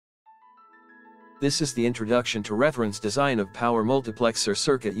This is the introduction to reference design of Power Multiplexer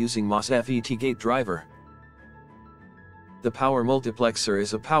Circuit using MOSFET gate driver. The Power Multiplexer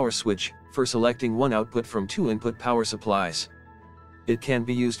is a power switch for selecting one output from two input power supplies. It can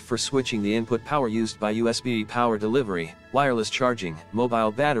be used for switching the input power used by USB power delivery, wireless charging,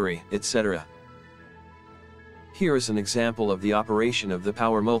 mobile battery, etc. Here is an example of the operation of the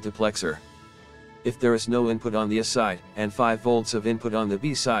Power Multiplexer. If there is no input on the A side, and 5 volts of input on the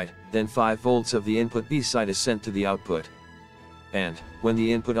B side, then 5 volts of the input B side is sent to the output. And, when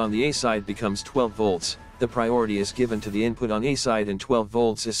the input on the A side becomes 12 volts, the priority is given to the input on A side and 12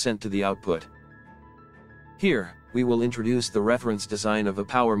 volts is sent to the output. Here, we will introduce the reference design of a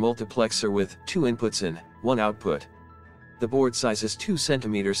power multiplexer with 2 inputs and 1 output. The board size is 2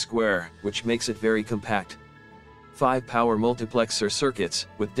 cm square, which makes it very compact. 5 power multiplexer circuits,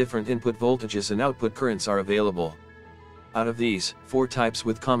 with different input voltages and output currents are available. Out of these, 4 types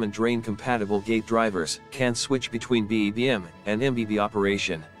with common drain compatible gate drivers can switch between BEBM and MBB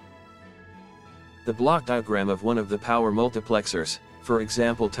operation. The block diagram of one of the power multiplexers, for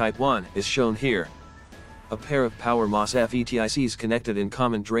example type 1, is shown here. A pair of power MOSFET ICs connected in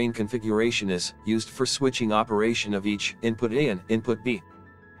common drain configuration is used for switching operation of each input A and input B.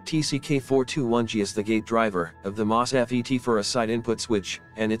 TCK421G is the gate driver of the MOSFET for a side input switch,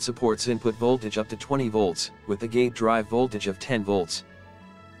 and it supports input voltage up to 20 volts, with the gate drive voltage of 10 volts.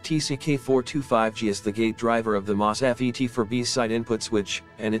 TCK425G is the gate driver of the MOSFET for B side input switch,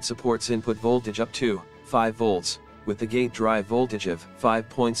 and it supports input voltage up to 5 volts, with the gate drive voltage of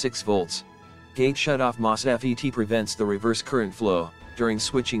 5.6 volts. Gate shutoff MOSFET prevents the reverse current flow during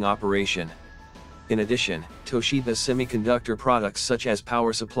switching operation. In addition, Toshiba semiconductor products such as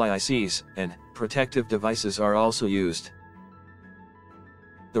power supply ICs and protective devices are also used.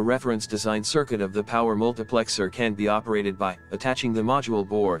 The reference design circuit of the power multiplexer can be operated by attaching the module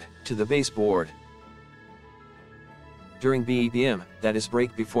board to the base board. During BEBM, that is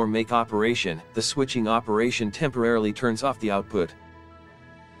break before make operation, the switching operation temporarily turns off the output.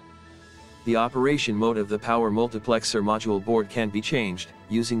 The operation mode of the power multiplexer module board can be changed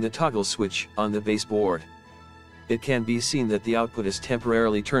using the toggle switch on the base board. It can be seen that the output is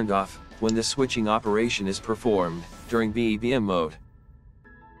temporarily turned off when the switching operation is performed during BEBM mode.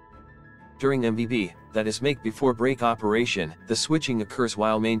 During MBB, that is make before break operation, the switching occurs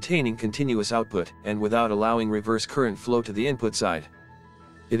while maintaining continuous output and without allowing reverse current flow to the input side.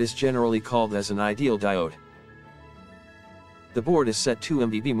 It is generally called as an ideal diode. The board is set to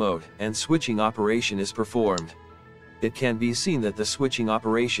MBB mode, and switching operation is performed. It can be seen that the switching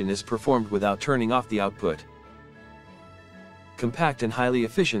operation is performed without turning off the output. Compact and highly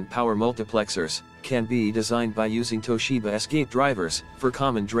efficient power multiplexers can be designed by using Toshiba gate drivers for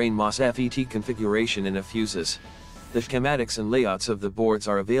common drain MOSFET configuration and fuses. The schematics and layouts of the boards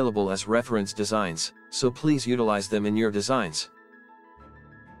are available as reference designs, so please utilize them in your designs.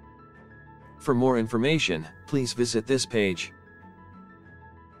 For more information, please visit this page.